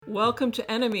Welcome to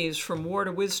Enemies from War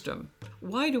to Wisdom.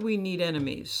 Why do we need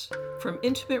enemies? From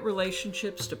intimate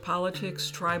relationships to politics,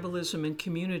 tribalism, and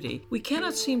community, we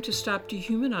cannot seem to stop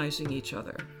dehumanizing each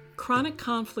other. Chronic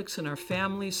conflicts in our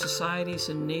families, societies,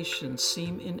 and nations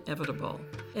seem inevitable.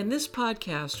 In this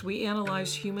podcast, we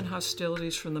analyze human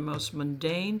hostilities from the most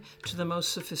mundane to the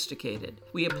most sophisticated.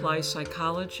 We apply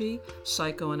psychology,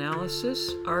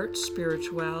 psychoanalysis, art,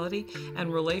 spirituality,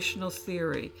 and relational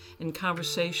theory in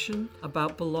conversation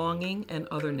about belonging and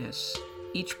otherness.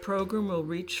 Each program will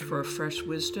reach for a fresh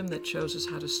wisdom that shows us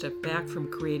how to step back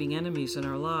from creating enemies in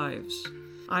our lives.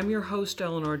 I'm your host,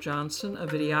 Eleanor Johnson, a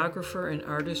videographer and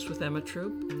artist with Emma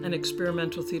Troupe, an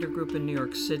experimental theater group in New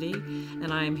York City,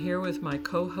 and I am here with my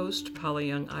co-host, Polly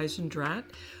Young Eisendrath,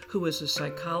 who is a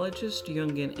psychologist,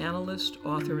 Jungian analyst,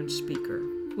 author, and speaker.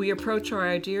 We approach our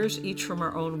ideas each from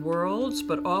our own worlds,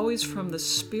 but always from the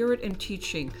spirit and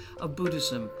teaching of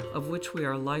Buddhism, of which we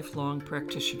are lifelong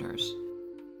practitioners.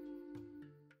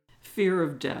 Fear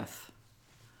of death.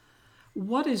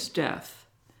 What is death?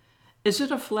 Is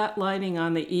it a flatlining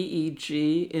on the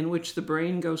EEG in which the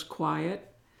brain goes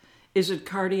quiet? Is it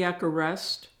cardiac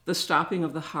arrest, the stopping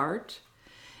of the heart?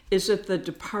 Is it the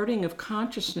departing of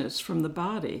consciousness from the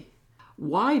body?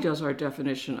 Why does our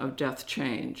definition of death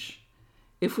change?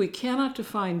 If we cannot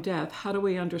define death, how do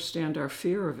we understand our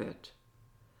fear of it?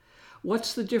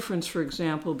 What's the difference, for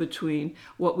example, between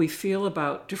what we feel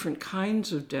about different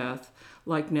kinds of death,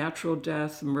 like natural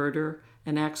death, murder,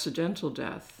 and accidental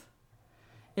death?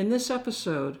 In this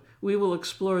episode, we will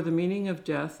explore the meaning of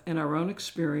death in our own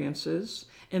experiences,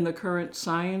 in the current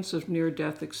science of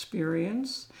near-death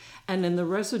experience, and in the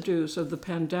residues of the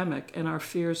pandemic and our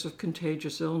fears of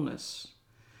contagious illness.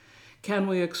 Can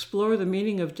we explore the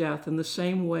meaning of death in the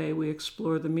same way we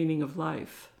explore the meaning of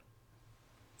life?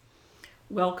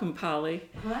 Welcome, Polly.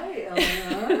 Hi,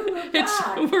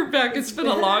 Eleanor. We're back. It's been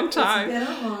a long time.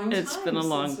 It's been a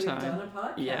long time We've done a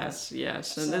podcast.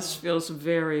 Yes. And this feels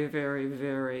very, very,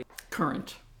 very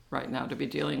current right now to be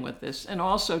dealing with this. And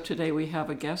also today we have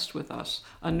a guest with us,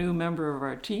 a new member of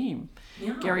our team,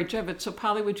 Gary Jevitt. So,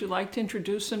 Polly, would you like to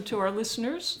introduce him to our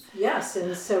listeners? Yes,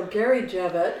 and so Gary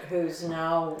Jevitt, who's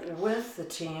now with the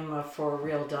team for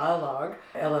Real Dialogue,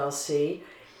 LLC,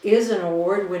 is an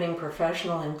award-winning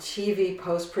professional in TV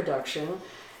post-production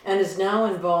and is now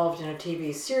involved in a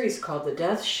TV series called The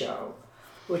Death Show,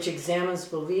 which examines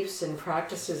beliefs and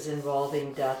practices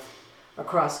involving death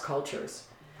across cultures.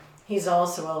 He's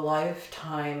also a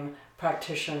lifetime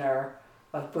practitioner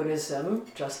of Buddhism,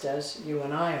 just as you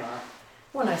and I are.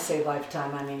 When I say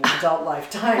lifetime, I mean adult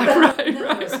lifetime.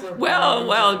 Right.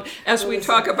 Well, as we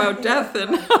talk about death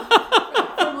and...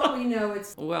 From what we know,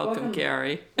 it's... Welcome,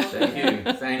 Gary.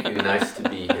 Thank you. Nice to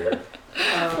be here.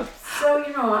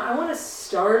 I want to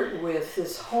start with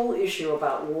this whole issue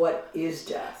about what is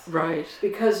death. Right.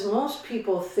 Because most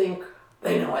people think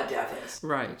they know what death is.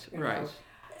 Right.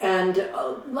 And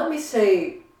let me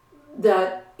say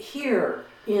that here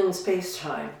in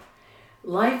space-time,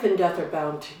 life and death are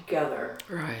bound together.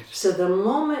 Right. So the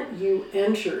moment you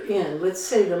enter in, let's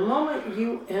say the moment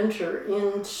you enter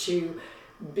into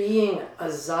being a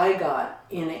zygote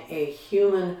in a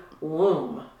human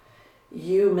womb,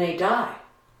 you may die,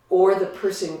 or the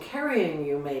person carrying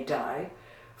you may die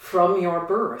from your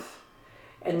birth.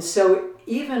 And so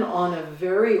even on a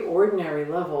very ordinary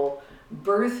level,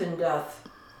 birth and death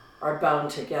are bound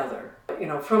together.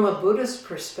 From a Buddhist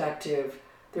perspective,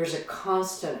 there's a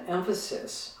constant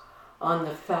emphasis on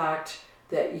the fact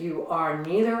that you are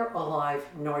neither alive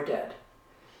nor dead.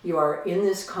 You are in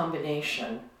this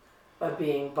combination of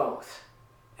being both.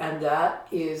 And that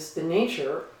is the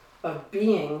nature of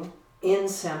being in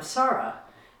samsara,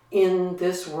 in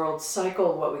this world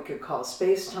cycle, what we could call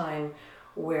space-time,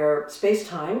 where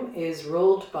space-time is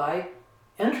ruled by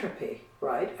entropy,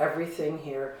 right? Everything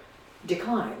here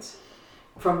declines,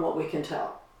 from what we can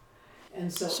tell.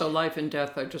 And so life and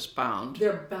death are just bound.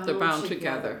 They're bound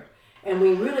together. And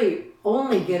we really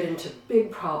only get into big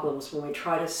problems when we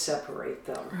try to separate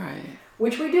them. Right.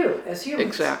 Which we do as humans.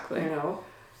 Exactly.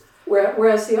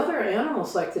 Whereas the other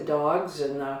animals, like the dogs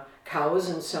and the cows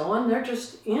and so on, they're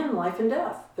just in life and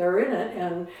death. They're in it,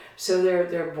 and so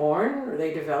they're born, or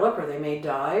they develop, or they may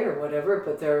die, or whatever.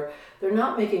 But they're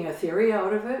not making a theory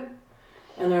out of it,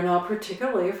 and they're not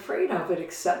particularly afraid of it,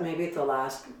 except maybe at the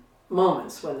last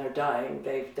moments when they're dying,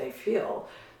 they feel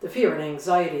the fear and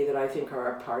anxiety that I think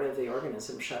are a part of the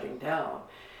organism shutting down.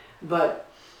 But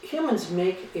humans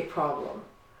make a problem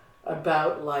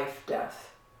about life,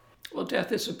 death. Well,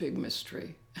 death is a big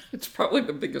mystery. It's probably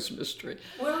the biggest mystery.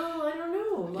 Well, I don't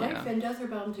know. Life and death are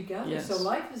bound together. Yes. So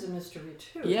life is a mystery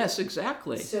too. Yes,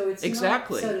 exactly. So it's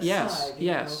exactly. not set aside.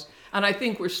 Yes. And I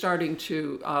think we're starting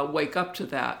to wake up to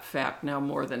that fact now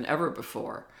more than ever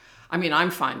before. I mean,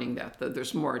 I'm finding that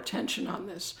there's more attention on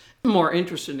this, more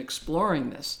interest in exploring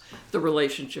this, the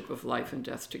relationship of life and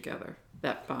death together,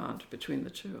 that bond between the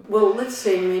two. Well, let's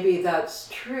say maybe that's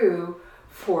true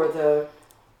for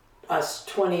us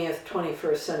 20th,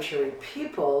 21st century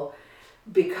people,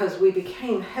 because we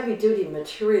became heavy-duty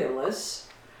materialists.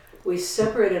 We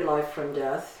separated life from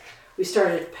death. We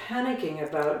started panicking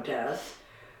about death.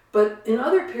 But in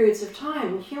other periods of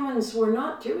time, humans were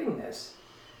not doing this.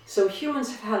 So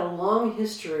humans have had a long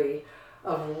history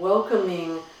of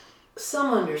welcoming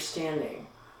some understanding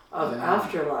of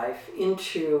afterlife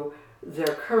into their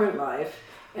current life,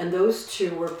 and those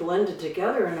two were blended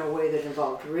together in a way that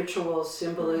involved ritual,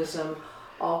 symbolism,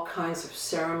 all kinds of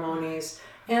ceremonies,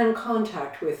 and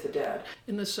contact with the dead.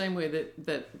 In the same way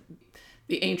that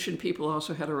the ancient people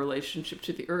also had a relationship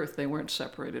to the earth. They weren't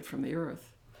separated from the earth.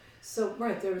 So,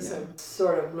 right, there was a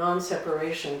sort of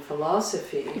non-separation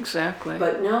philosophy. Exactly.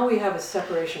 But now we have a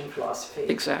separation philosophy.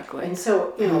 Exactly. And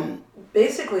so,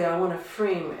 basically I want to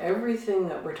frame everything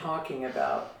that we're talking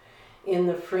about in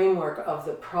the framework of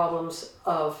the problems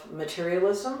of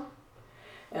materialism.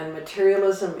 And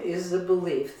materialism is the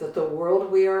belief that the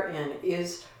world we are in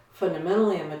is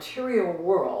fundamentally a material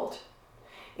world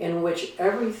in which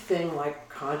everything like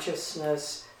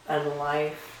consciousness and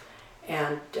life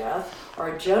and death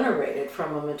are generated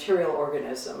from a material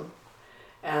organism.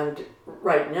 And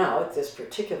right now, at this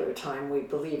particular time, we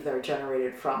believe they're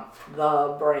generated from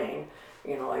the brain,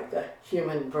 like the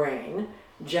human brain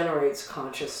generates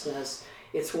consciousness.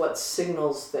 It's what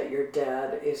signals that you're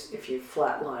dead is if you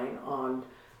flatline on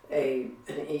an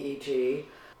EEG.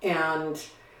 And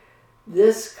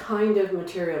this kind of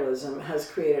materialism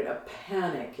has created a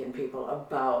panic in people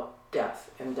about death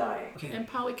and dying. Okay. And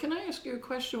Polly, can I ask you a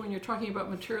question when you're talking about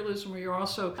materialism, where you're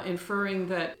also inferring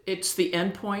that it's the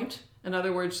end point? In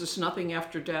other words, there's nothing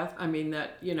after death? I mean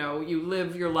that, you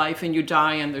live your life and you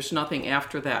die and there's nothing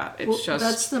after that. It's just...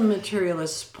 That's the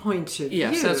materialist point of view.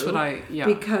 Yes, that's what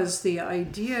Because the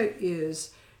idea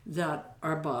is that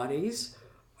our bodies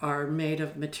are made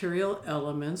of material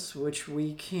elements which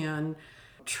we can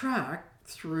track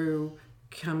through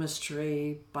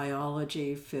chemistry,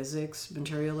 biology, physics,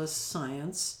 materialist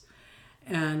science,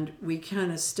 and we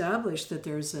can establish that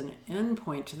there's an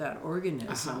endpoint to that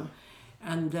organism.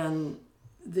 And then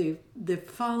the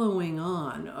following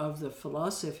on of the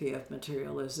philosophy of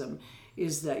materialism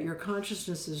is that your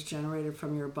consciousness is generated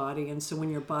from your body, and so when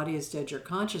your body is dead, your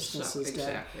consciousness is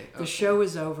dead. The show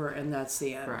is over, and that's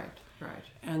the end. Right.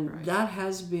 And that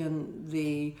has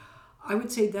been I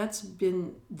would say that's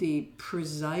been the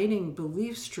presiding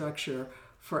belief structure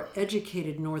for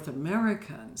educated North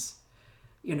Americans,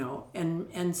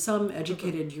 and some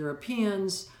educated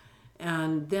Europeans.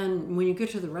 And then when you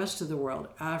get to the rest of the world,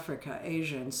 Africa,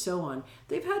 Asia, and so on,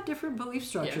 they've had different belief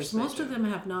structures. Most of them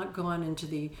have not gone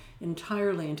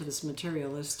entirely into this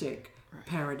materialistic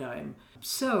paradigm.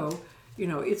 So,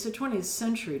 it's a 20th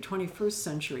century, 21st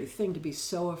century thing to be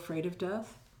so afraid of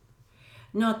death.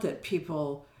 Not that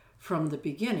people from the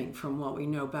beginning, from what we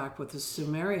know back with the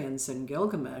Sumerians and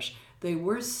Gilgamesh, they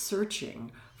were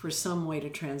searching for some way to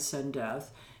transcend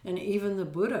death. And even the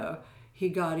Buddha, he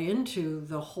got into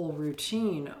the whole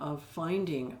routine of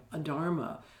finding a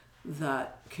dharma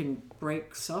that can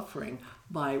break suffering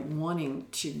by wanting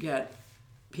to get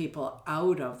people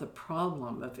out of the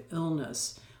problem of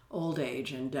illness, old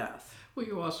age, and death. Well,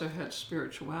 you also had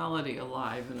spirituality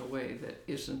alive in a way that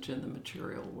isn't in the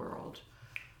material world.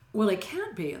 Well, it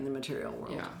can't be in the material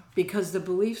world because the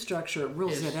belief structure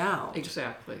rules it out.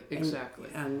 Exactly.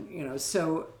 And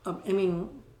so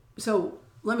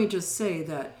let me just say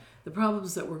that the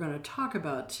problems that we're going to talk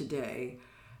about today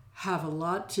have a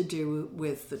lot to do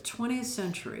with the 20th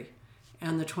century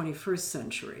and the 21st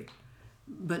century,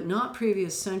 but not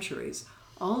previous centuries,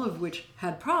 all of which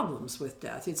had problems with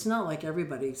death. It's not like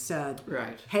everybody said,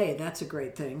 hey, that's a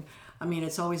great thing. I mean,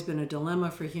 it's always been a dilemma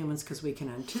for humans because we can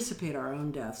anticipate our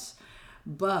own deaths.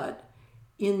 But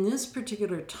in this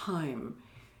particular time,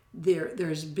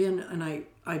 there's been, and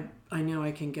I know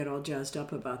I can get all jazzed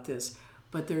up about this,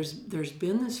 but there's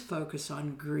been this focus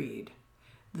on greed,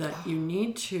 that you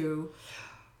need to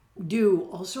do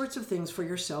all sorts of things for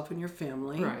yourself and your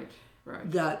family.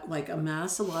 Right. That like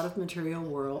amass a lot of material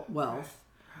wealth,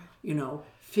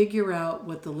 figure out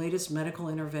what the latest medical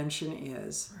intervention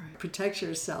is, protect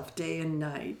yourself day and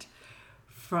night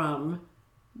from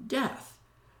death.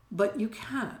 But you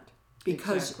can't,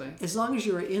 because as long as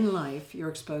you're in life, you're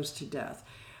exposed to death.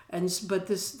 But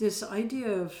this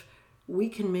idea of we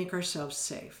can make ourselves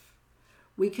safe.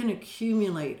 We can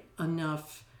accumulate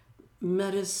enough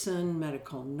medicine,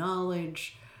 medical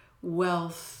knowledge,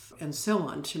 wealth, and so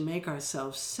on to make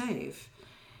ourselves safe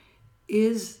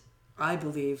is, I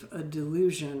believe, a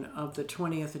delusion of the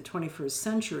 20th and 21st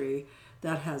century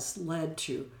that has led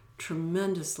to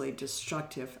tremendously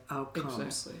destructive outcomes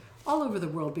Exactly. all over the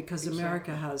world, because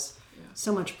America has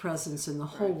so much presence in the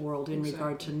whole world in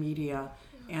regard to media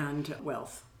and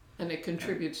wealth. And it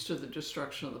contributes to the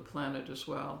destruction of the planet as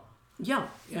well. Yeah,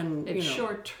 and It's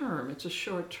short term. It's a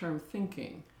short term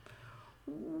thinking.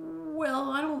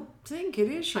 Well, I don't think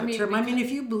it is short I mean, term. I mean, because-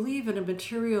 if you believe in a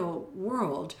material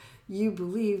world, you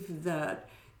believe that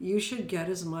you should get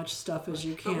as much stuff as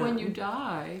you can. But when you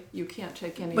die, you can't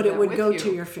take any But of it that would with go you.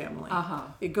 to your family. Uh-huh.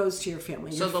 It goes to your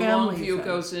family. So Your the family long view then-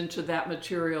 goes into that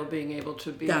material being able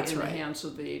to be That's in right. the hands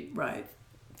of the Right.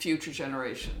 future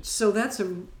generations. So that's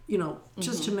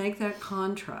just to make that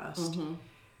contrast,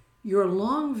 your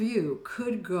long view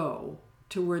could go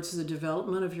towards the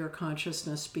development of your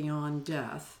consciousness beyond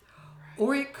death,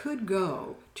 or it could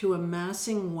go to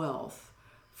amassing wealth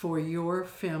for your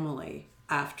family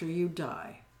after you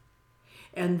die.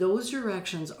 And those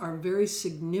directions are very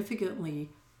significantly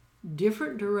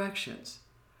different directions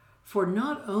for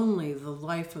not only the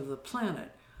life of the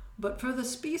planet, but for the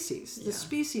species. The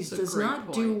species it's a does great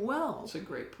not do point. well It's a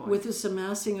great point. with this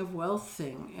amassing of wealth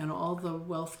thing and all the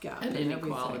wealth gap and and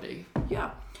inequality everything.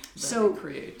 Yeah. that So it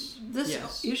creates. this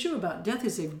Yes. issue about death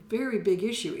is a very big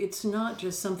issue. It's not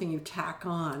just something you tack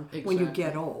on when you get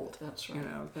Exactly. old. That's right. You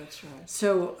know. That's right.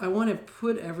 So I want to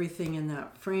put everything in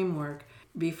that framework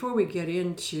before we get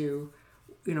into,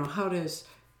 how does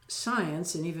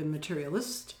science and even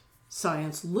materialist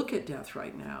science look at death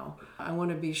right now. I want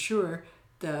to be sure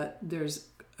that there's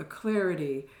a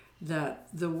clarity that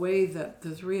the way that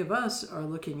the three of us are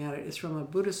looking at it is from a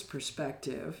Buddhist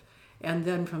perspective, and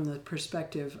then from the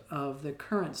perspective of the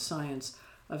current science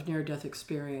of near-death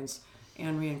experience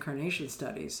and reincarnation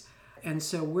studies. And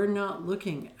so we're not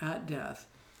looking at death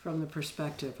from the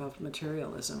perspective of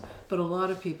materialism, but a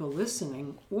lot of people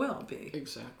listening will be.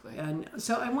 Exactly. And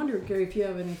so I wonder, Gary, if you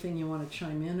have anything you want to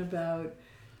chime in about,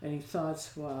 any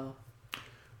thoughts while...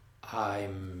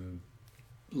 I'm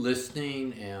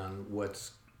listening, and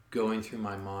what's going through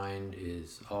my mind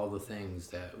is all the things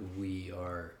that we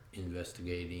are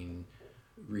investigating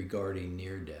regarding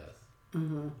near death.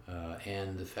 Mm-hmm.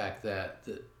 And the fact that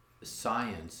the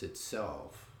science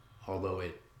itself, although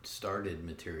it started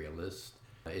materialist,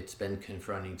 it's been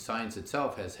confronting, science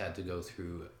itself has had to go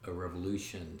through a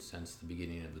revolution since the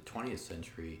beginning of the 20th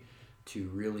century to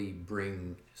really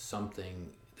bring something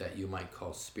that you might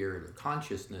call spirit or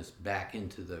consciousness back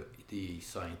into the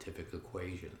scientific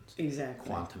equations. Exactly.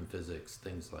 Quantum physics,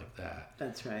 things like that.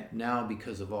 That's right. Now,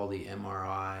 because of all the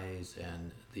MRIs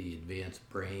and the advanced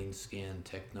brain scan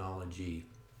technology,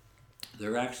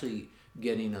 they're actually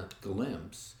getting a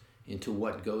glimpse into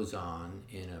what goes on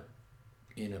in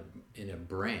a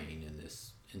brain in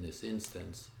this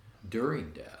instance during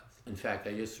death. In fact,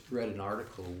 I just read an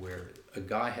article where a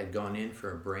guy had gone in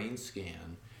for a brain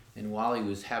scan, and while he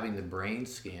was having the brain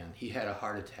scan, he had a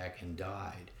heart attack and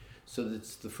died. So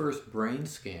that's the first brain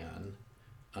scan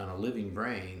on a living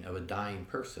brain of a dying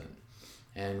person.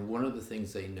 And one of the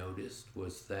things they noticed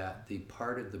was that the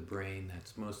part of the brain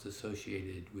that's most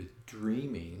associated with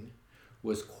dreaming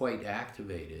was quite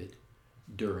activated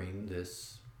during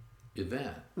this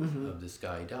event of this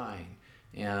guy dying.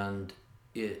 And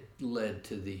it led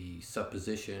to the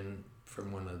supposition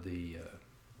from one of the,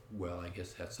 I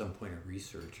guess at some point a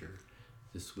researcher,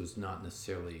 this was not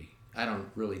necessarily, I don't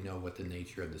really know what the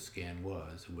nature of the scan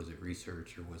was. Was it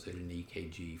research or was it an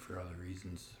EKG for other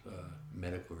reasons,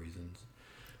 medical reasons?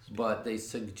 But they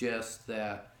suggest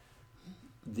that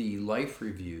the life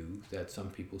review that some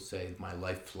people say, my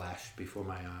life flashed before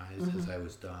my eyes as I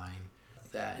was dying,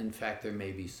 that in fact there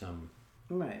may be some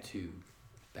Right. to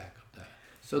back up that.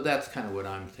 So that's kind of what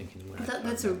I'm thinking when I talk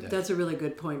That's about that. that's a really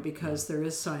good point, because there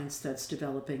is science that's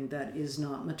developing that is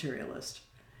not materialist.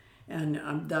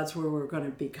 And that's where we're going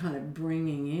to be kind of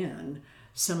bringing in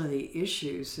some of the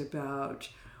issues about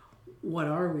what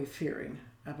are we fearing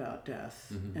about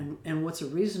death, and what's a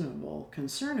reasonable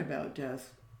concern about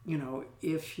death,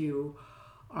 if you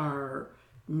are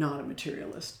not a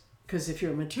materialist. Because if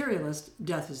you're a materialist,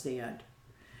 death is the end.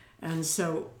 And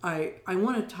so I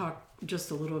want to talk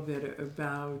just a little bit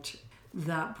about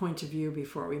that point of view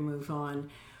before we move on.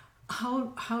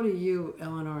 How do you,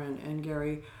 Eleanor and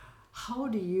Gary, how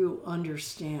do you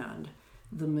understand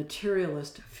the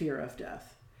materialist fear of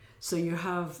death? So you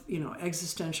have,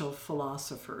 existential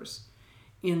philosophers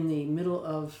in the middle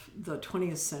of the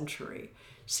 20th century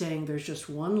saying there's just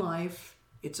one life,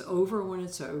 it's over when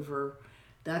it's over,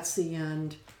 That's the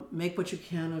end. Make what you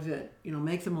can of it.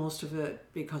 Make the most of it,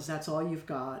 because that's all you've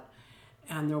got,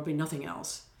 and there'll be nothing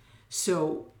else.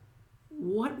 So,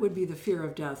 what would be the fear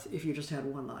of death if you just had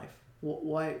one life?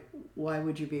 Why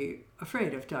would you be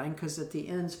afraid of dying? Because at the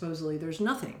end, supposedly, there's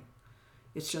nothing.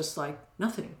 It's just like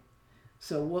nothing.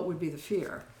 So, what would be the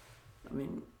fear? I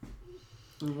mean,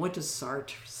 what does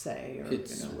Sartre say?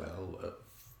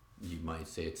 You might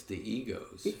say it's the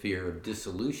ego's fear of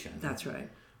dissolution. That's right.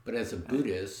 But as a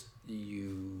Buddhist,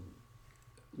 you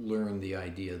learn the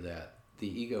idea that the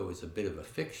ego is a bit of a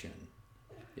fiction.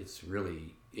 It's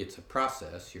a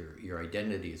process. Your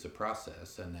identity is a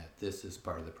process, and that this is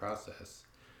part of the process.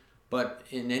 But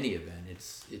in any event,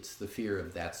 it's the fear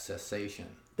of that cessation.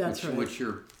 That's right. Which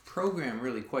you're programmed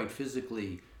really quite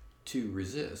physically to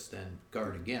resist and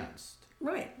guard against.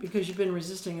 Right, because you've been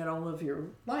resisting it all of your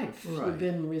life. Right. You've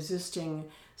been resisting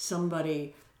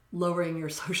somebody lowering your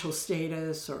social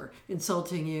status or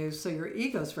insulting you, so your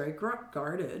ego's very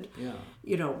guarded.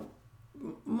 Yeah.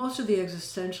 Most of the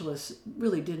existentialists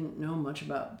really didn't know much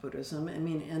about Buddhism. I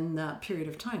mean, in that period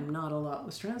of time, not a lot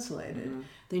was translated. Mm-hmm.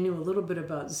 They knew a little bit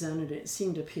about Zen, and it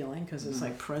seemed appealing because it's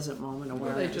like present moment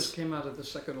awareness. Well, they just came out of the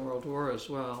Second World War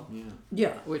as well.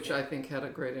 Yeah. Which I think had a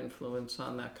great influence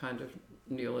on that kind of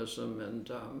nihilism and...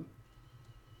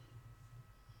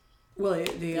 Well,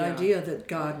 the idea that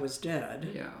God was dead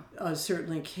yeah.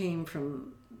 Certainly came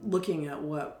from looking at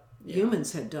what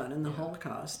humans had done in the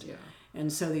Holocaust. Yeah.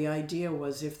 And so the idea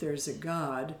was, if there's a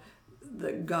God,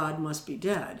 the God must be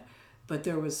dead. But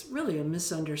there was really a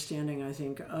misunderstanding, I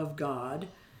think, of God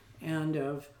and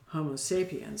of Homo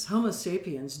sapiens. Homo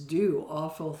sapiens do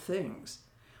awful things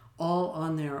all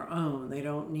on their own. They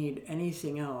don't need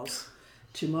anything else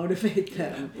to motivate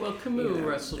them. Well, Camus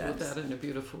wrestled with that in a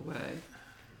beautiful way.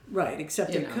 Right,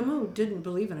 except that Camus didn't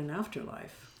believe in an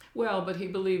afterlife. Well, but he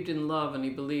believed in love, and he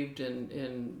believed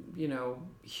in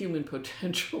human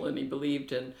potential, and he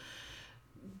believed in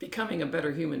becoming a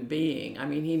better human being. I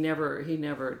mean, he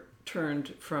never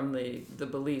turned from the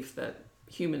belief that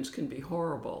humans can be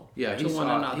horrible to one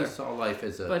another. He saw life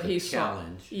as a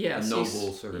challenge, a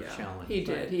noble sort of challenge. He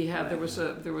did. He had there was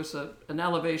an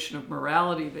elevation of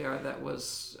morality there that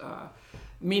was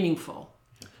meaningful.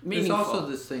 There's also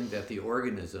this thing that the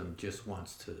organism just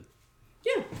wants to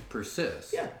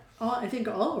persist. Yeah, I think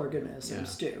all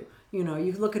organisms do. You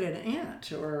look at an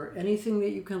ant or anything that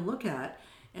you can look at,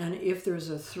 and if there's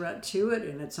a threat to it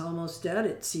and it's almost dead,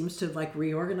 it seems to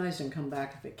reorganize and come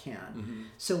back if it can. Mm-hmm.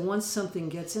 So once something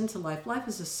gets into life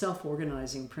is a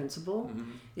self-organizing principle.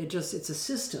 Mm-hmm. It's a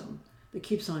system that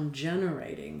keeps on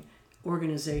generating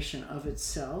organization of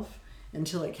itself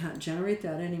until it can't generate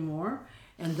that anymore.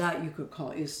 And that you could call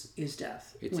is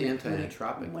death. It's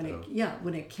anti-entropic,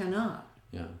 when it cannot.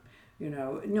 Yeah.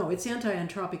 No, it's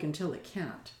anti-entropic until it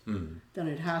can't. Then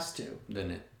it has to.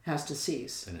 Then it has to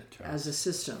cease then it as a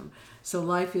system. So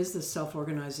life is the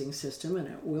self-organizing system, and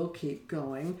it will keep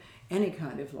going. Any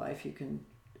kind of life, you can,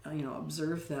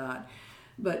 observe that.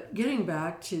 But getting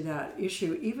back to that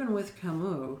issue, even with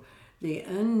Camus, the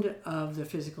end of the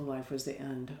physical life was the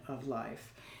end of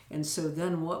life. And so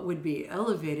then what would be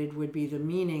elevated would be the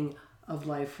meaning of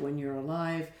life when you're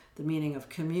alive, the meaning of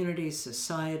community,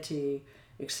 society,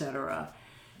 etc.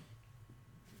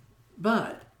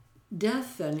 But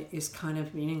death then is kind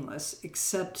of meaningless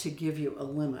except to give you a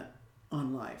limit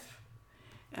on life.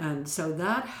 And so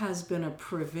that has been a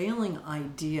prevailing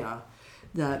idea,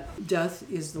 that death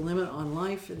is the limit on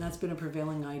life, and that's been a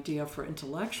prevailing idea for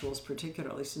intellectuals,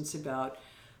 particularly since about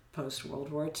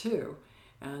post-World War II.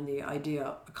 And the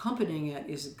idea accompanying it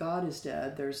is God is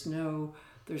dead. There's no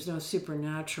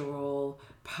supernatural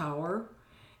power.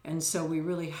 And so we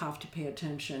really have to pay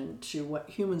attention to what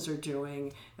humans are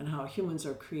doing and how humans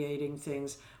are creating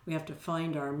things. We have to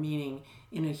find our meaning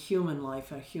in a human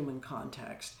life, a human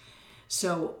context.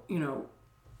 So,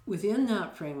 within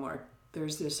that framework,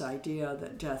 there's this idea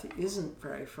that death isn't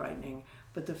very frightening.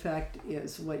 But the fact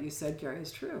is, what you said, Gary,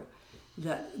 is true.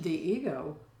 That the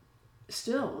ego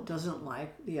still doesn't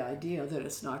like the idea that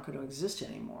it's not going to exist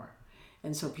anymore.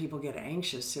 And so people get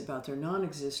anxious about their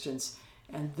non-existence,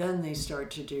 and then they start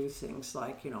to do things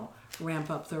like, ramp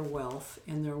up their wealth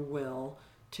and their will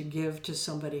to give to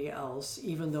somebody else,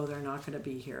 even though they're not going to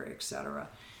be here, etc.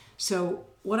 So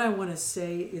what I want to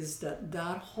say is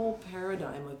that whole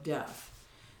paradigm of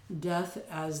death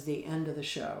as the end of the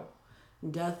show,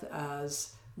 death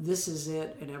as this is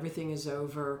it and everything is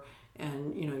over,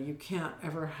 and you can't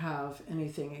ever have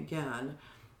anything again,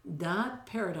 that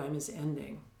paradigm is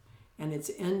ending. And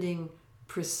it's ending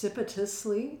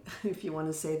precipitously, if you want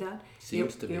to say that.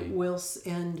 Seems to be. It will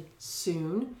end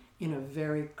soon in a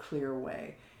very clear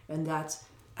way. And that's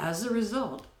as a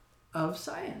result of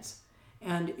science.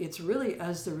 And it's really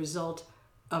as the result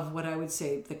of what I would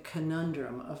say the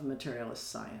conundrum of materialist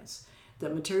science.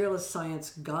 That materialist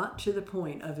science got to the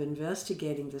point of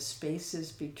investigating the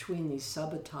spaces between these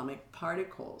subatomic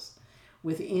particles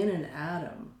within an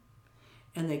atom,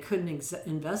 and they couldn't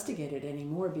investigate it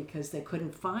anymore because they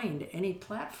couldn't find any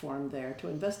platform there to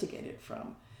investigate it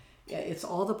from. It's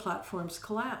all the platforms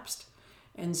collapsed.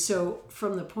 And so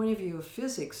from the point of view of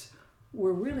physics,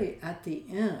 we're really at the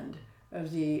end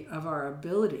of our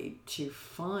ability to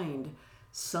find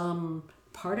some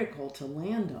particle to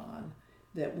land on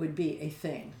that would be a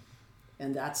thing.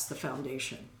 And that's the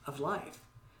foundation of life.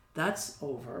 That's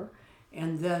over.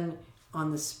 And then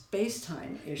on the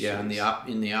space-time issues... Yeah,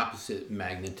 in the opposite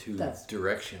magnitude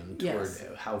direction toward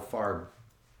how far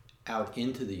out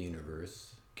into the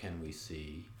universe can we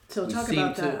see. So talk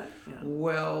about that. Yeah.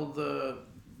 Well,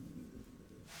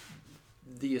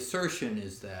 the assertion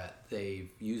is that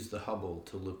they've used the Hubble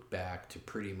to look back to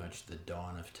pretty much the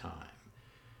dawn of time.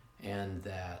 And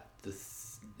that,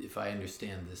 if I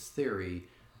understand this theory,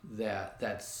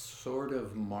 that sort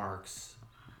of marks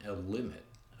a limit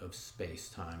of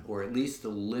space-time, or at least the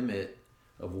limit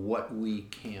of what we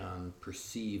can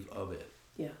perceive of it.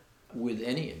 Yeah. With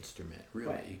any instrument,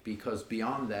 really. Right. Because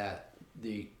beyond that,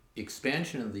 the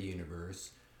expansion of the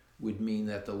universe would mean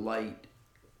that the light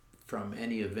from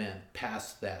any event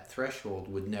past that threshold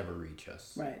would never reach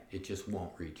us. Right. It just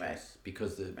won't reach us,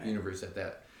 because the universe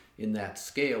in that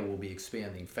scale will be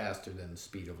expanding faster than the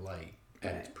speed of light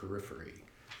at its periphery.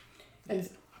 And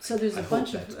so there's a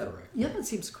bunch of... correct. Yeah, that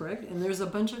seems correct. And there's a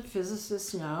bunch of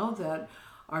physicists now that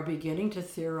are beginning to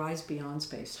theorize beyond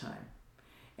space-time.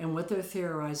 And what they're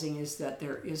theorizing is that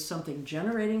there is something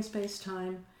generating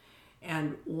space-time,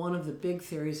 and one of the big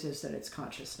theories is that it's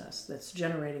consciousness that's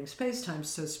generating space-time.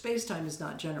 So space-time is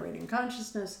not generating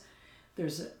consciousness.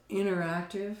 There's an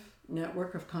interactive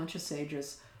network of conscious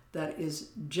ages that is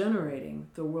generating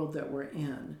the world that we're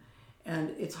in.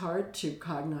 And it's hard to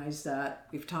cognize that.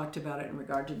 We've talked about it in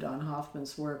regard to Don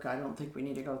Hoffman's work. I don't think we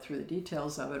need to go through the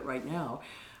details of it right now.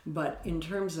 But in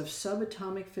terms of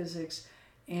subatomic physics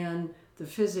and the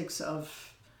physics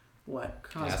of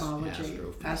cosmology,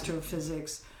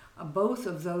 astrophysics, both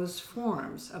of those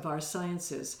forms of our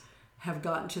sciences have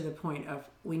gotten to the point of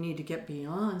we need to get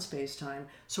beyond space-time.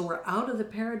 So we're out of the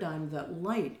paradigm that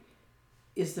light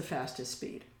is the fastest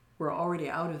speed. We're already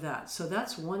out of that. So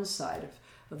that's one side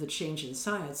of the change in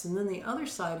science. And then the other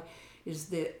side is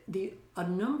that a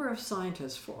number of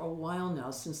scientists for a while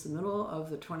now, since the middle of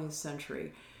the 20th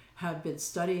century, have been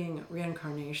studying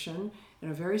reincarnation in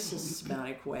a very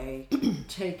systematic way,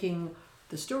 taking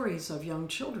the stories of young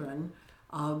children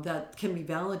that can be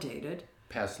validated.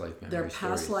 Past life memories. They're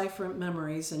past life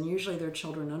memories, and usually they're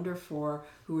children under 4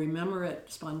 who remember it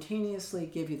spontaneously,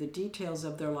 give you the details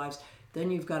of their lives. Then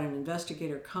you've got an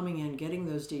investigator coming in, getting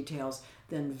those details,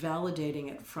 then validating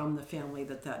it from the family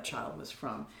that child was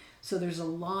from. So there's a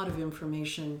lot of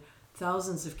information,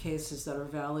 thousands of cases that are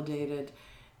validated,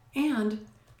 and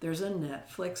there's a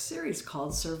Netflix series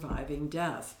called Surviving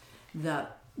Death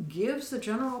that gives the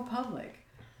general public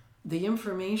the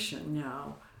information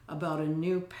now about a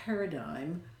new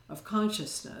paradigm of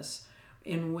consciousness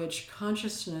in which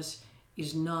consciousness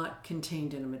is not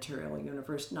contained in a material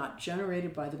universe, not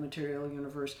generated by the material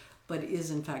universe, but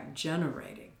is in fact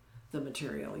generating the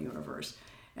material universe.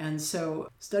 And so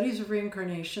studies of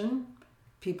reincarnation,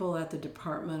 people at the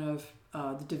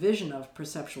the Division of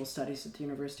Perceptual Studies at the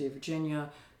University of Virginia,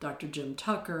 Dr. Jim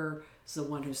Tucker is the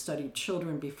one who studied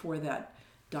children. Before that,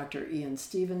 Dr. Ian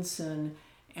Stevenson.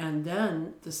 And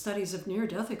then the studies of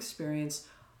near-death experience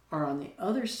are on the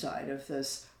other side of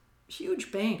this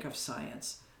huge bank of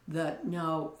science that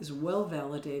now is well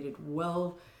validated,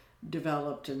 well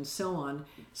developed, and so on.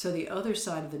 So the other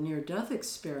side of the near-death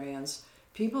experience,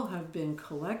 people have been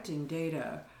collecting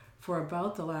data for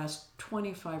about the last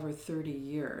 25 or 30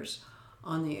 years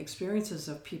on the experiences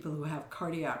of people who have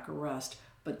cardiac arrest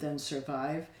but then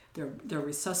survive. They're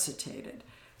resuscitated.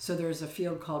 So there's a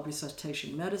field called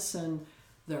resuscitation medicine.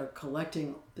 They're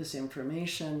collecting this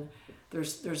information.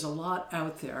 There's a lot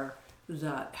out there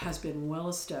that has been well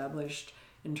established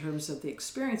in terms of the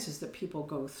experiences that people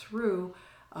go through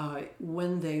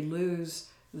when they lose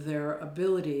their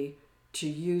ability to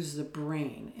use the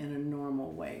brain in a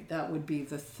normal way. That would be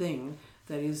the thing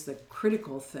that is the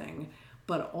critical thing.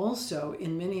 But also,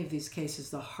 in many of these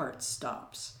cases, the heart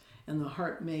stops. And the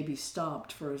heart may be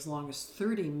stopped for as long as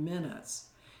 30 minutes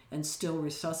and still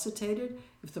resuscitated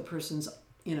if the person's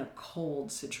in a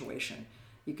cold situation.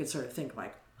 You could sort of think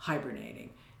like hibernating.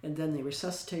 And then they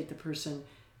resuscitate the person,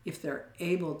 if they're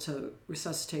able to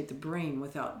resuscitate the brain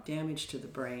without damage to the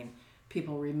brain,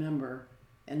 people remember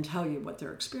and tell you what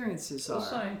their experiences Well, are.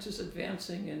 science is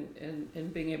advancing in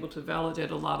being able to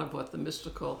validate a lot of what the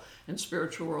mystical and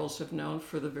spiritual worlds have known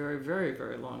for the very, very,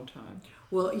 very long time.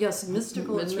 Well, yes,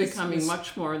 mystical It's and becoming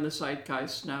much more in the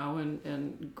zeitgeist now,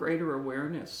 and greater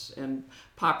awareness and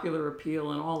popular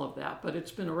appeal and all of that. But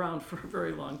it's been around for a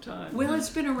very long time. Well, it's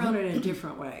been around in a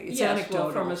different way. It's yes, anecdotal.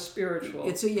 well, from a spiritual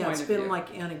It's point it's of been view.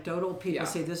 like anecdotal. People Yeah.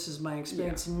 say this is my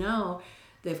experience. Now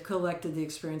they've collected the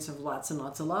experience of lots and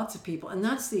lots and lots of people, and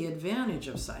that's the advantage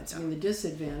of science. I mean, the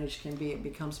disadvantage can be it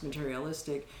becomes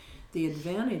materialistic. The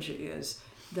advantage is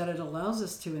that it allows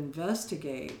us to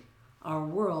investigate our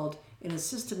world in a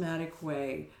systematic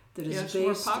way that is Yeah, it's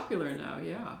based. more popular now,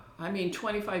 yeah. I mean,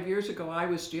 25 years ago, I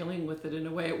was dealing with it in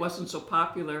a way it wasn't so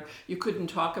popular. You couldn't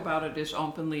talk about it as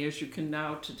openly as you can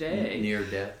now today. Near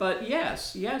death. But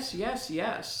yes.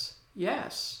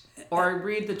 Or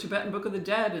read the Tibetan Book of the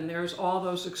Dead, and there's all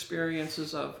those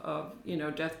experiences of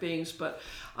death beings. But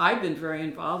I've been very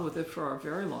involved with it for a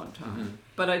very long time. Mm-hmm.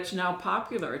 But it's now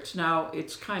popular.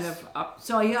 It's kind of up.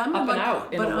 So yeah, I'm up and reluctant,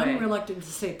 out in but a I'm way. reluctant to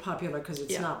say popular because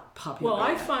it's not popular. Well,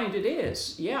 I yet. find it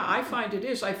is. Yeah, I find it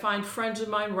is. I find friends of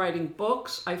mine writing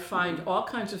books. I find Mm-hmm. all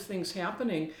kinds of things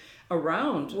happening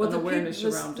around Well, an the awareness peop-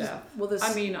 this- around this- death. well, this-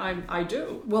 I mean, I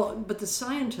do. Well, but the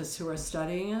scientists who are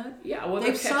studying it, Yeah, well,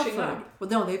 they've they're catching suffered. up. Well,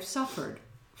 no, they've suffered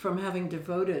from having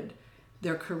devoted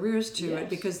their careers to it Yes.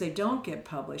 because they don't get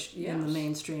published in the Yes.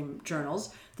 mainstream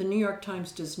journals. The New York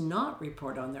Times does not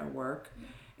report on their work,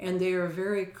 and they are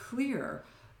very clear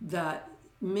that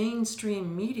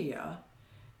mainstream media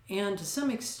and to some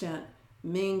extent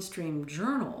mainstream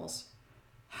journals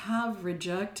have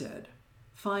rejected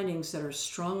findings that are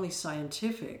strongly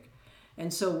scientific.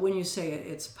 And so when you say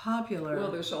it's popular,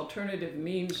 Well, there's alternative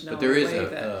memes now. But there in a is way a-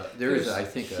 that there is, there's I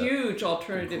think, a huge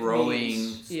alternative growing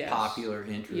memes. Yes. popular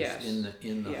interest Yes.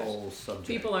 in the Yes. whole subject.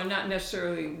 People are not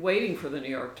necessarily waiting for the New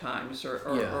York Times or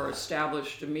Yeah.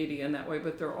 established media in that way,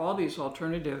 but there are all these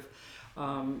alternative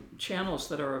channels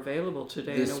that are available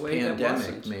today This in a way that pandemic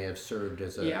wasn't. may have served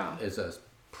as a Yeah.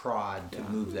 prod to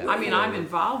move that. I mean, I'm forward.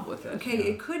 involved with it. okay,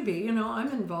 it could be. I'm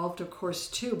involved, of course,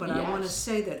 too. But I want to Yes.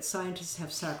 say that scientists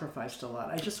have sacrificed a lot.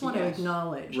 I just want to Yes.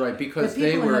 acknowledge, Right, because that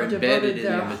they people were have embedded devoted in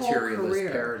their the whole materialist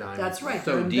career. paradigm That's right.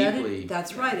 so They're embedded- deeply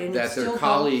That's right, and that it's their still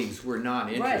colleagues were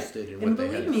not interested in what and they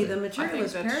had believe to me, say. the I think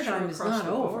materialist that's paradigm true is across not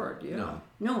the over. board. Yeah. No.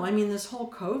 No, I mean this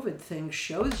whole COVID thing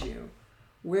shows you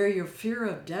where your fear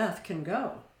of death can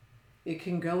go. It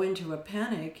can go into a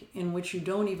panic in which you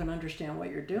don't even understand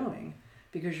what you're doing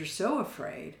because you're so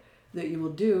afraid that you will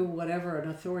do whatever an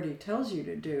authority tells you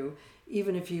to do,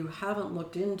 even if you haven't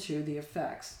looked into the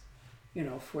effects,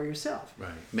 for yourself.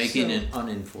 Right, making So- an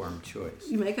uninformed choice.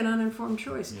 You make an uninformed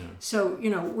choice. Yeah. So,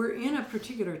 we're in a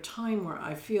particular time where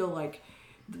I feel like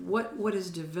what is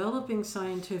developing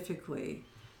scientifically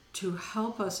to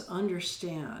help us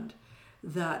understand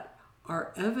that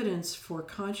our evidence for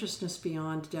consciousness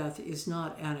beyond death is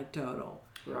not anecdotal.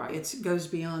 Right. It goes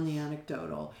beyond the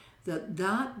anecdotal.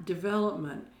 That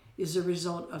development is a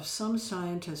result of some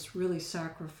scientists really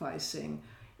sacrificing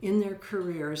in their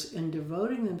careers and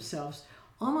devoting themselves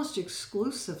almost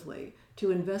exclusively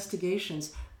to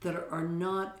investigations that are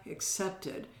not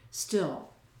accepted still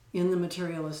in the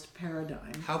materialist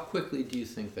paradigm. How quickly do you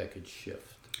think that could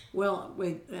shift? Well,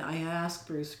 wait, I asked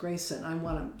Bruce Grayson. I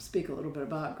want to speak a little bit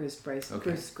about Bruce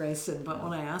Grayson, but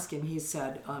when I asked him, he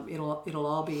said it'll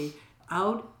all be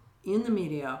out in the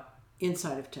media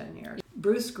inside of 10 years.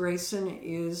 Bruce Grayson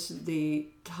is the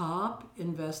top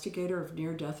investigator of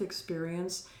near-death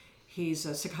experience. He's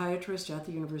a psychiatrist at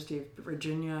the University of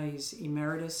Virginia. He's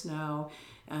emeritus now,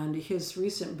 and his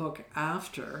recent book,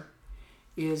 After,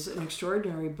 is an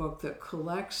extraordinary book that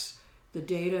collects the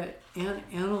data and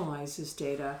analyzes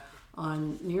data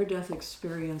on near-death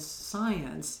experience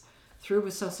science through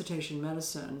resuscitation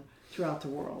medicine throughout the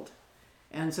world.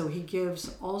 And so he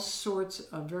gives all sorts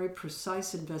of very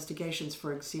precise investigations.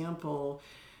 For example,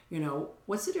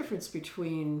 what's the difference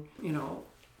between,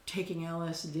 taking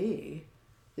LSD,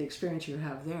 the experience you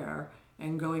have there,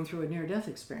 and going through a near-death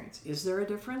experience? Is there a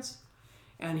difference?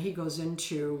 And he goes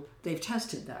into, they've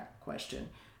tested that question,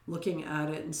 looking at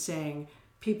it and saying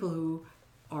people who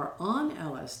are on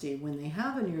LSD when they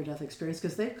have a near-death experience,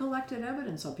 because they've collected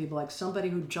evidence on people, like somebody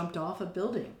who jumped off a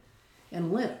building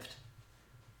and lived,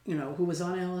 who was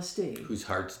on LSD. Whose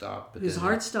heart stopped? But His then-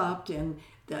 heart stopped, and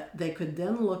that they could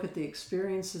then look at the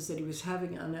experiences that he was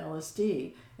having on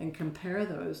LSD and compare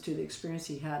those to the experience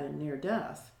he had in near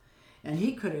death. And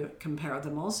he could compare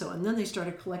them also. And then they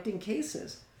started collecting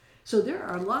cases. So there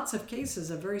are lots of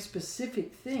cases of very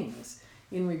specific things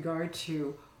in regard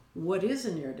to what is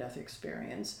a near-death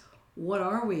experience? What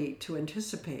are we to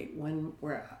anticipate when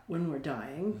we're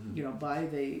dying, by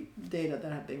the data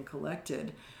that have been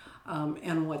collected,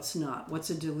 and what's not? What's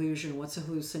a delusion? What's a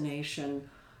hallucination?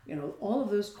 All of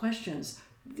those questions,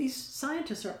 these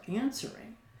scientists are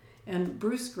answering. And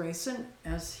Bruce Greyson,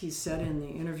 as he said in the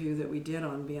interview that we did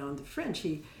on Beyond the Fringe,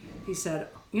 he said,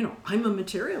 I'm a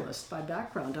materialist by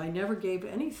background. I never gave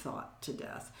any thought to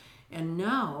death. And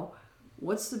now,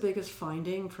 what's the biggest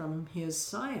finding from his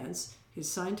science,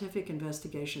 his scientific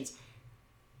investigations?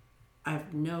 I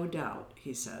have no doubt,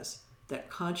 he says,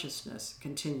 that consciousness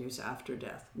continues after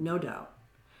death. No doubt.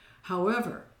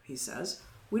 However, he says,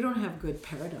 we don't have good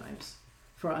paradigms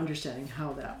for understanding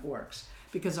how that works,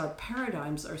 because our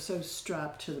paradigms are so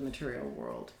strapped to the material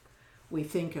world. We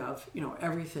think of,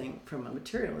 everything from a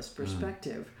materialist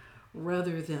perspective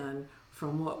rather than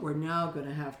from what we're now going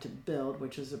to have to build,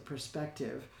 which is a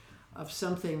perspective of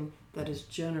something that is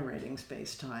generating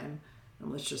space-time.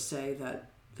 And let's just say that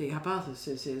the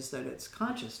hypothesis is that it's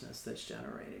consciousness that's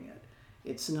generating it.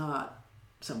 It's not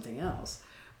something else.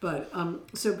 But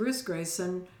so Bruce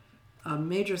Greyson, a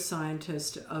major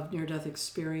scientist of near-death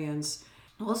experience,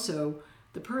 also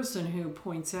the person who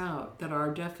points out that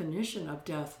our definition of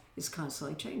death is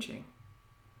constantly changing.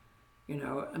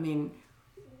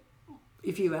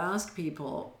 If you ask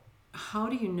people, how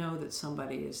do you know that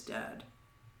somebody is dead?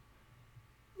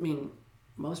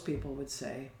 Most people would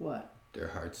say, what? Their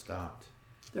heart stopped.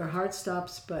 Their heart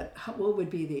stops, but what would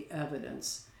be the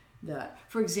evidence that,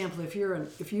 for example, if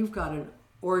you've got an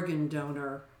organ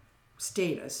donor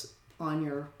status on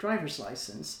your driver's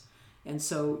license, and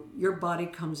so your body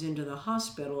comes into the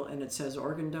hospital and it says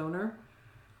organ donor,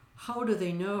 how do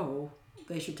they know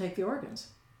they should take the organs?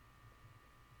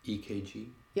 EKG?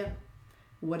 Yeah.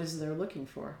 What is they're looking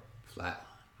for? Flat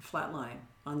line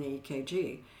on the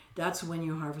EKG. That's when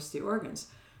you harvest the organs.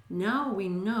 Now we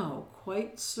know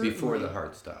quite certainly... Before the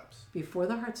heart stops. Before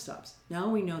the heart stops. Now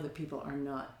we know that people are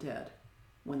not dead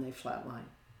when they flatline.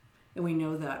 And we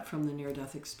know that from the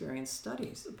near-death experience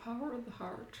studies. The power of the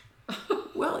heart.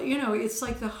 Well, it's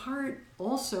like the heart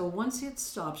also, once it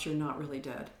stops, you're not really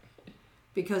dead.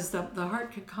 Because the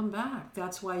heart can come back.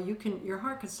 That's why your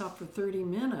heart can stop for 30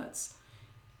 minutes.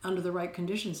 Under the right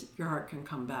conditions, your heart can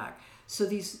come back. So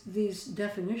these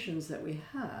definitions that we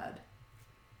had,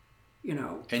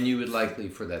 And you would likely,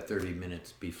 for that 30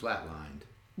 minutes, be flatlined.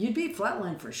 You'd be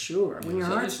flatlined for sure. When your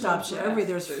heart stops,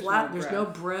 there's no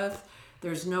breath,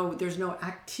 there's no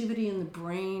activity in the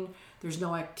brain, there's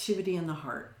no activity in the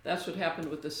heart. That's what happened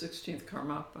with the 16th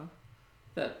Karmapa.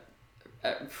 That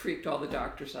freaked all the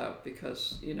doctors out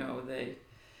because,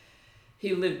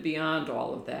 he lived beyond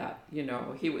all of that.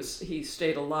 He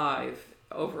stayed alive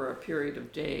over a period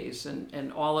of days,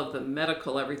 and all of the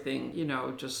medical everything,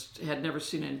 just had never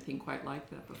seen anything quite like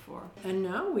that before. And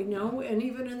now we know, and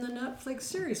even in the Netflix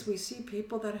series, we see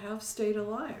people that have stayed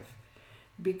alive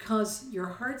because your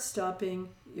heart stopping,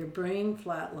 your brain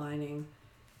flatlining,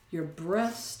 your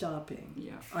breath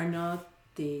stopping are not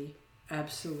the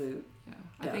absolute death.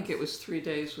 I think it was 3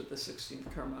 days with the 16th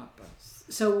Karmapa.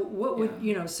 So what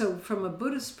would, so from a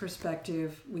Buddhist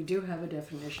perspective, we do have a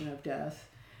definition of death.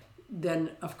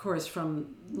 Then, of course,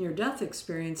 from near-death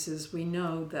experiences, we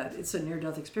know that it's a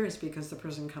near-death experience because the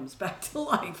person comes back to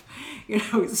life,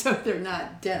 so they're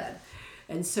not dead.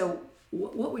 And so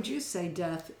what would you say,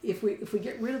 death, if we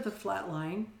get rid of the flat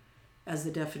line as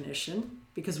the definition,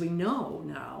 because we know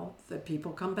now that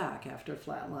people come back after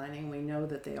flatlining, we know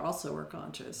that they also are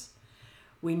conscious.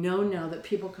 We know now that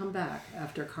people come back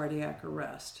after cardiac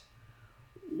arrest.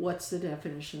 What's the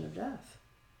definition of death?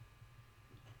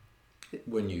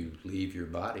 When you leave your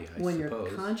body, I suppose. When your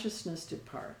consciousness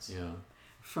departs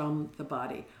from the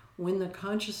body. When the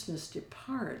consciousness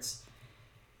departs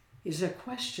is a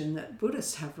question that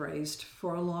Buddhists have raised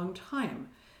for a long time.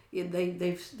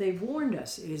 They've warned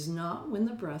us, it is not when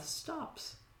the breath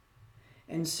stops.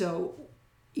 And so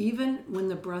even when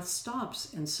the breath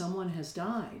stops and someone has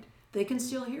died, they can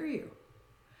still hear you.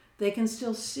 They can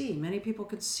still see. Many people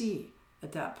could see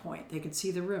at that point. They could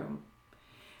see the room.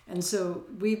 And so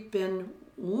we've been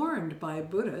warned by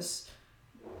Buddhists,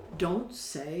 don't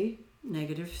say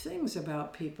negative things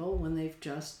about people when they've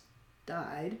just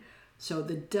died. So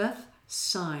the death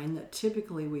sign that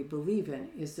typically we believe in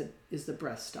is the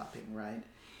breath stopping, right?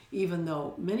 Even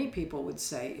though many people would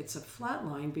say it's a flat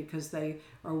line because they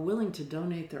are willing to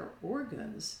donate their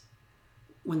organs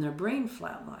when their brain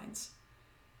flatlines.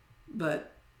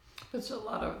 But a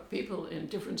lot of people in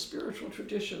different spiritual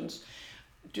traditions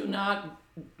do not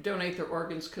donate their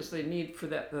organs because they need for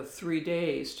the 3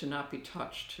 days to not be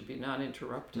touched, to be not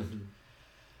interrupted.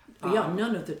 Mm-hmm.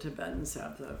 None of the Tibetans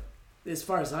have as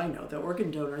far as I know, the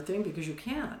organ donor thing, because you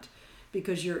can't.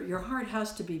 Because your heart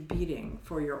has to be beating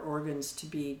for your organs to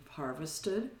be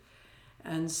harvested.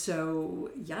 And so,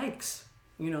 yikes.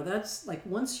 That's like,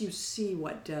 once you see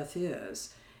what death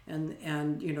is, and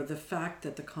the fact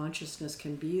that the consciousness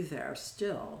can be there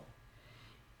still,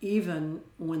 even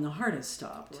when the heart has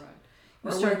stopped.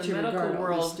 Right. Or when the medical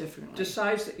world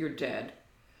decides that you're dead,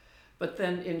 but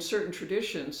then in certain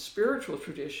traditions, spiritual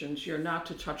traditions, you're not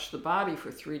to touch the body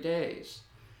for 3 days.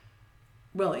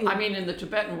 Well, in the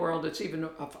Tibetan world, it's even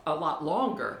a lot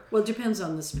longer. Well, it depends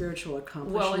on the spiritual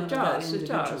accomplishment. Well, it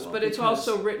does. But it's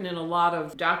also written in a lot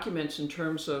of documents in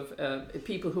terms of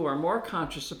people who are more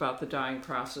conscious about the dying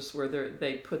process, where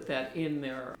they put that in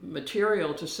their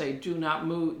material to say, do not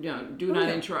move, do not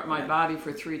interrupt my body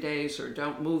for 3 days, or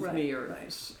don't move me. Or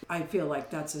I feel like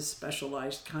that's a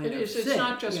specialized kind of thing. It's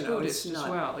not just Buddhist as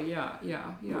well. Yeah.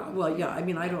 Well, yeah.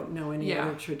 I don't know any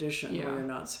other tradition where you're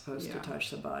not supposed to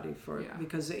touch the body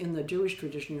because in the Jewish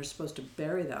tradition, you're supposed to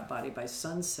bury that body by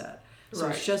sunset. So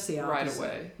it's just the opposite.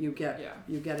 Right away. You get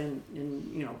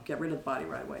in get rid of the body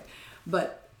right away.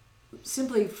 But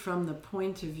simply from the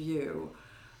point of view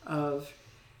of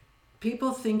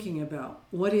people thinking about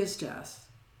what is death,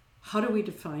 how do we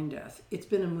define death? It's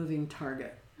been a moving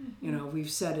target. Mm-hmm. We've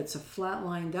said it's a flat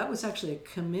line. That was actually a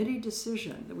committee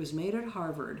decision that was made at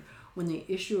Harvard when the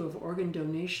issue of organ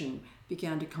donation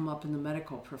began to come up in the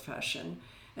medical profession.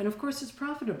 And of course, it's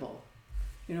profitable.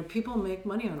 People make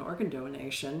money on organ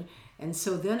donation. And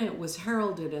so then it was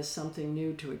heralded as something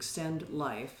new to extend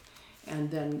life.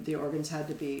 And then the organs had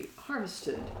to be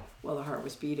harvested while the heart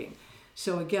was beating.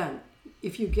 So again,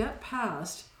 if you get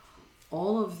past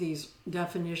all of these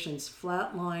definitions,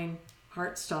 flat line,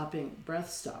 heart stopping, breath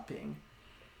stopping,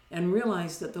 and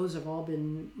realize that those have all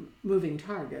been moving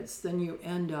targets, then you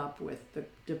end up with the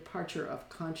departure of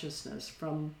consciousness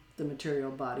from the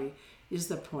material body is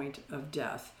the point of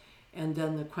death. And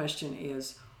then the question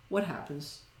is, what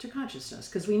happens to consciousness?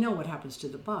 Because we know what happens to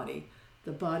the body.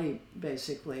 The body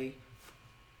basically,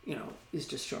 is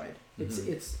destroyed.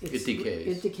 Mm-hmm. It decays.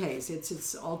 It decays. It's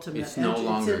its ultimate. It's no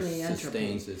longer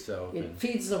sustains itself. It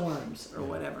feeds the worms or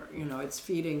whatever. It's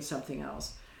feeding something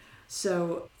else.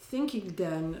 So thinking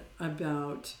then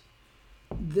about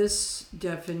this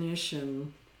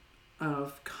definition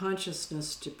of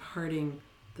consciousness departing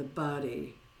the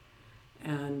body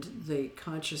and the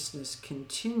consciousness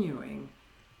continuing,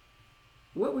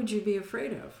 what would you be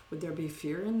afraid of? Would there be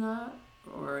fear in that?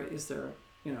 Or is there,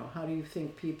 how do you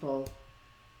think people,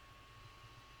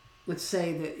 let's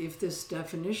say that if this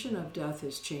definition of death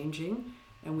is changing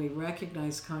and we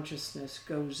recognize consciousness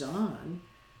goes on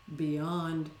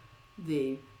beyond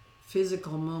the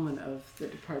physical moment of the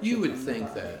departure you would from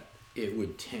think the body, that it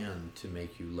would tend to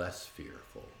make you less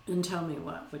fearful. And tell me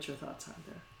what your thoughts are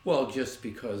there. Well, just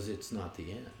because it's not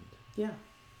the end. Yeah.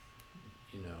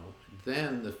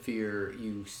 Then the fear,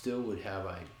 you still would have,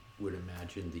 I would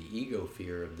imagine, the ego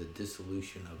fear of the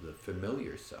dissolution of the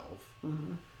familiar self,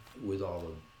 mm-hmm. with all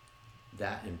of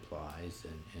that implies,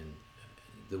 and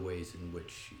the ways in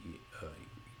which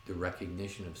the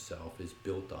recognition of self is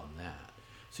built on that.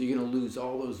 So you're going to lose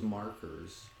all those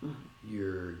markers. Mm-hmm.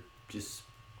 You're just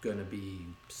going to be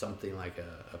something like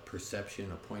a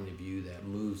perception, a point of view that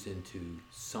moves into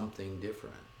something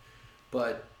different.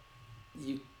 But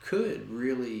you could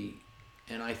really,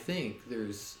 and I think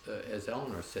there's, as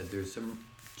Eleanor said, there's some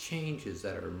changes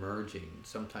that are emerging,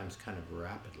 sometimes kind of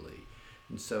rapidly.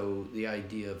 And so the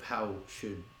idea of how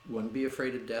should one be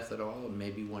afraid of death at all, and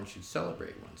maybe one should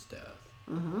celebrate one's death.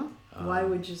 Mm-hmm. Why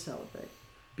would you celebrate?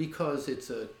 Because it's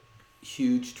a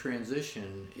huge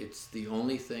transition. It's the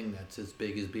only thing that's as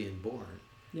big as being born.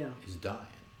 Yeah. Is dying.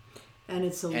 And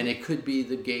it could be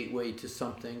the gateway to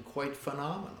something quite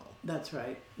phenomenal. That's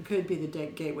right. It could be the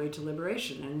gateway to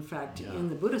liberation. And in fact, in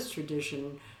the Buddhist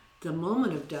tradition, the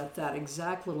moment of death, that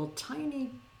exact little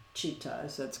tiny chitta,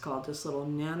 as it's called, this little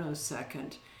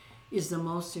nanosecond, is the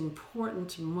most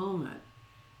important moment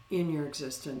in your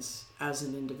existence as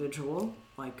an individual,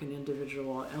 like an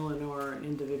individual Eleanor, an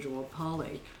individual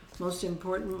Polly. Most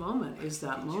important moment is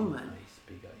that moment,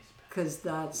 because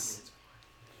that's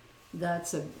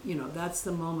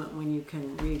the moment when you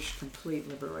can reach complete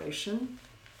liberation,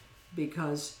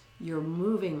 because you're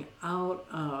moving out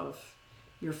of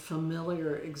your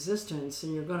familiar existence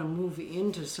and you're going to move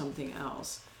into something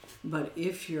else. But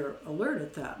if you're alert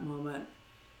at that moment,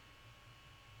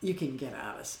 you can get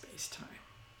out of space-time.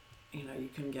 You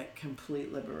can get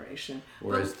complete liberation.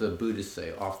 Or as the Buddhists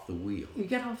say, off the wheel. You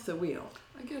get off the wheel.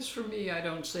 I guess for me, I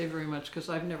don't say very much because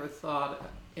I've never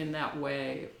thought in that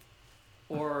way.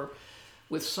 Or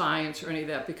with science or any of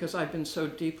that, because I've been so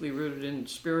deeply rooted in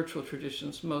spiritual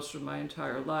traditions most of my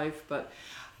entire life. But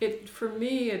for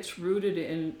me, it's rooted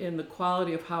in the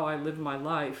quality of how I live my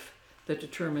life that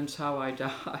determines how I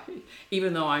die,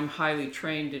 even though I'm highly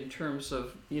trained in terms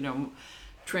of,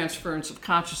 transference of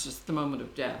consciousness at the moment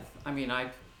of death. I mean,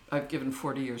 I've given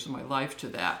 40 years of my life to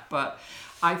that, but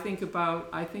I think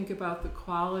about the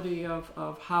quality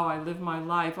of how I live my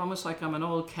life, almost like I'm an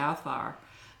old Cathar,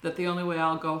 that the only way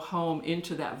I'll go home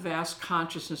into that vast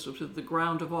consciousness, which is the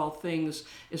ground of all things,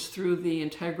 is through the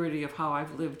integrity of how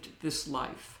I've lived this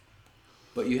life.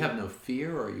 But you have no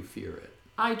fear, or you fear it?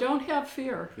 I don't have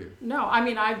fear. No, I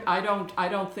mean, I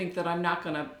don't think that I'm not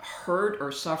going to hurt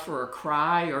or suffer or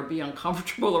cry or be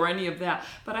uncomfortable or any of that,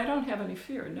 but I don't have any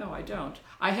fear. No, I don't.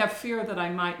 I have fear that I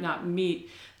might not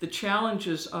meet the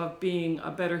challenges of being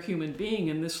a better human being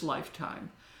in this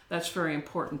lifetime. That's very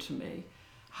important to me.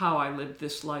 How I live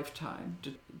this lifetime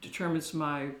determines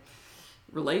my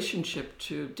relationship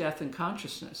to death and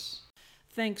consciousness.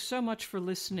 Thanks so much for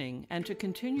listening. And to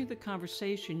continue the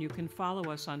conversation, you can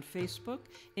follow us on Facebook,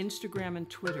 Instagram, and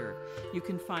Twitter. You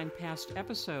can find past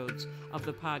episodes of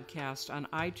the podcast on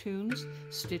iTunes,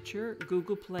 Stitcher,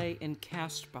 Google Play, and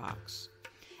CastBox.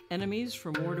 Enemies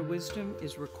from War to Wisdom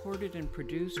is recorded and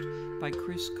produced by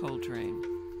Chris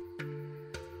Coltrane.